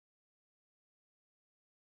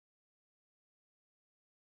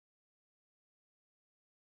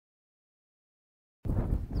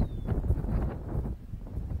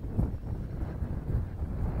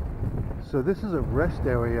So this is a rest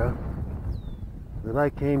area that I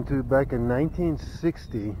came to back in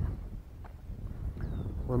 1960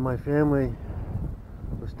 when my family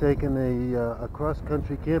was taking a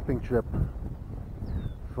cross-country camping trip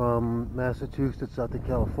from Massachusetts out to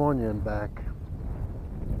California and back.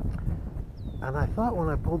 And I thought when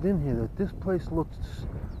I pulled in here that this place looked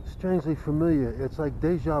strangely familiar. It's like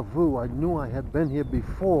deja vu. I knew I had been here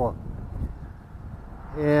before.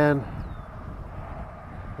 And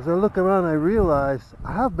as I look around, I realized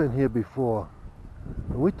I have been here before.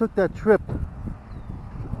 And we took that trip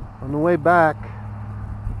on the way back.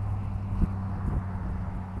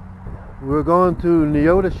 We were going to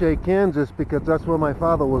Neodesha, Kansas, because that's where my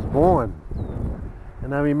father was born.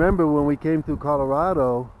 And I remember when we came through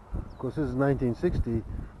Colorado, of course this is 1960,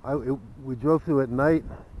 we drove through at night,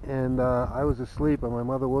 and I was asleep, and my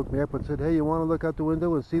mother woke me up and said, "Hey, you want to look out the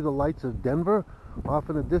window and see the lights of Denver off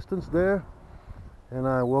in the distance there?" And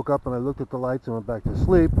I woke up and I looked at the lights and went back to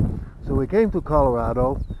sleep. So we came to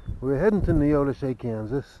Colorado, we were heading to Neodesha,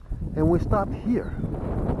 Kansas, and we stopped here.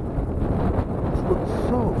 This looked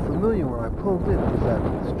so familiar when I pulled in. It was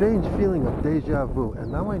that strange feeling of deja vu. And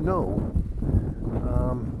now I know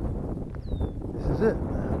this is it.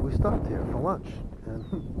 We stopped here for lunch. And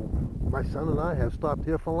my son and I have stopped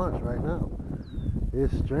here for lunch right now.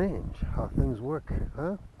 It's strange how things work,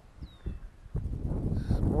 huh?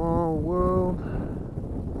 Small world.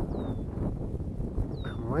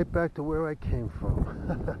 Come right back to where I came from.